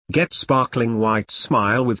Get sparkling white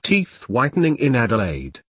smile with teeth whitening in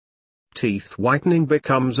Adelaide. Teeth whitening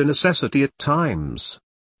becomes a necessity at times.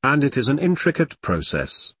 And it is an intricate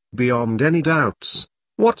process, beyond any doubts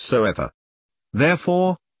whatsoever.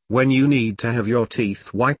 Therefore, when you need to have your teeth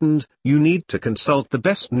whitened, you need to consult the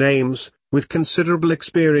best names, with considerable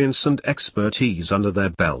experience and expertise under their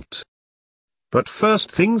belt. But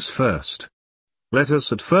first things first. Let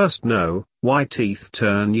us at first know why teeth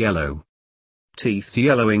turn yellow. Teeth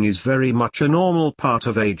yellowing is very much a normal part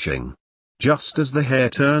of aging. Just as the hair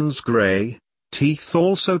turns grey, teeth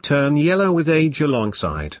also turn yellow with age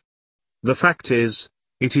alongside. The fact is,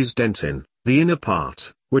 it is dentin, the inner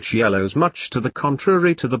part, which yellows, much to the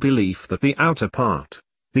contrary to the belief that the outer part,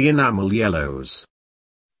 the enamel, yellows.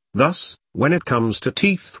 Thus, when it comes to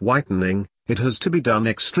teeth whitening, it has to be done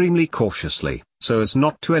extremely cautiously, so as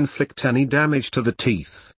not to inflict any damage to the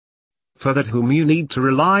teeth. For that whom you need to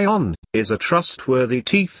rely on is a trustworthy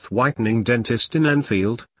teeth whitening dentist in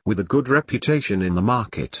Enfield, with a good reputation in the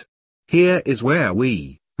market. Here is where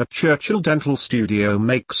we, at Churchill Dental Studio,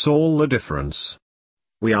 makes all the difference.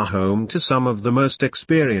 We are home to some of the most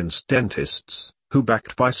experienced dentists, who,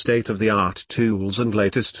 backed by state-of-the-art tools and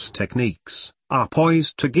latest techniques, are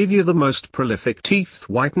poised to give you the most prolific teeth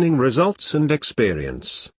whitening results and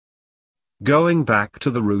experience. Going back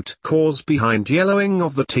to the root cause behind yellowing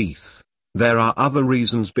of the teeth, there are other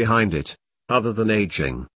reasons behind it, other than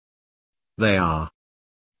aging. They are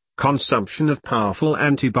consumption of powerful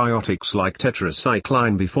antibiotics like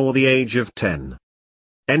tetracycline before the age of 10.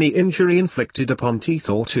 Any injury inflicted upon teeth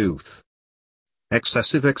or tooth.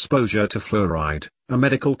 Excessive exposure to fluoride, a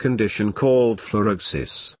medical condition called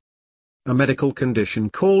fluorosis. A medical condition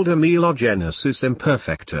called amelogenesis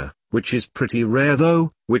imperfecta, which is pretty rare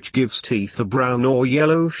though, which gives teeth a brown or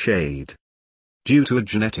yellow shade. Due to a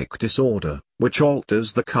genetic disorder, which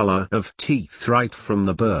alters the color of teeth right from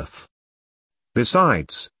the birth.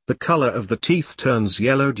 Besides, the color of the teeth turns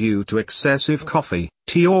yellow due to excessive coffee,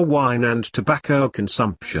 tea or wine and tobacco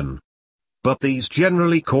consumption. But these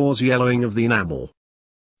generally cause yellowing of the enamel.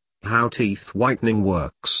 How teeth whitening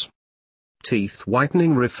works. Teeth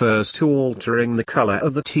whitening refers to altering the color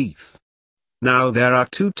of the teeth. Now there are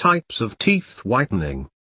two types of teeth whitening.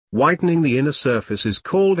 Whitening the inner surface is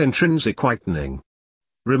called intrinsic whitening.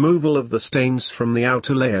 Removal of the stains from the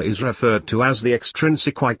outer layer is referred to as the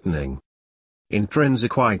extrinsic whitening.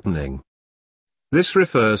 Intrinsic whitening. This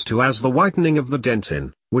refers to as the whitening of the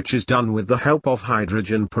dentin, which is done with the help of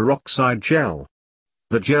hydrogen peroxide gel.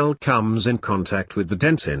 The gel comes in contact with the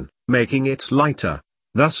dentin, making it lighter,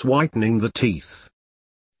 thus whitening the teeth.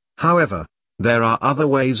 However, there are other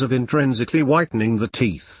ways of intrinsically whitening the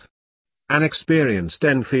teeth. An experienced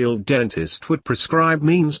Enfield dentist would prescribe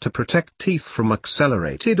means to protect teeth from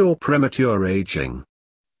accelerated or premature aging.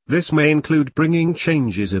 This may include bringing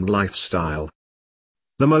changes in lifestyle.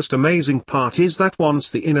 The most amazing part is that once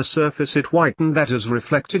the inner surface is whitened, that is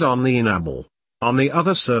reflected on the enamel, on the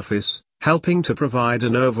other surface, helping to provide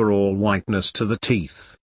an overall whiteness to the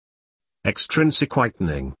teeth. Extrinsic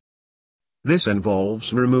whitening. This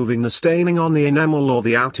involves removing the staining on the enamel or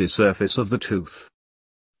the outer surface of the tooth.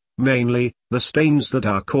 Mainly, the stains that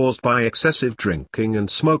are caused by excessive drinking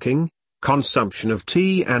and smoking, consumption of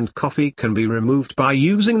tea and coffee can be removed by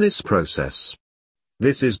using this process.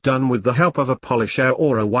 This is done with the help of a polisher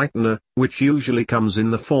or a whitener, which usually comes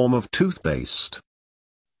in the form of toothpaste.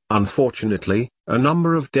 Unfortunately, a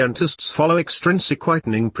number of dentists follow extrinsic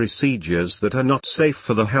whitening procedures that are not safe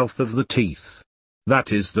for the health of the teeth.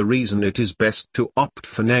 That is the reason it is best to opt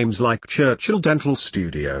for names like Churchill Dental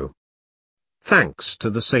Studio. Thanks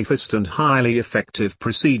to the safest and highly effective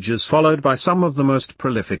procedures followed by some of the most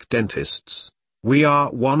prolific dentists, we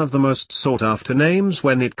are one of the most sought-after names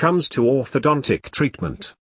when it comes to orthodontic treatment.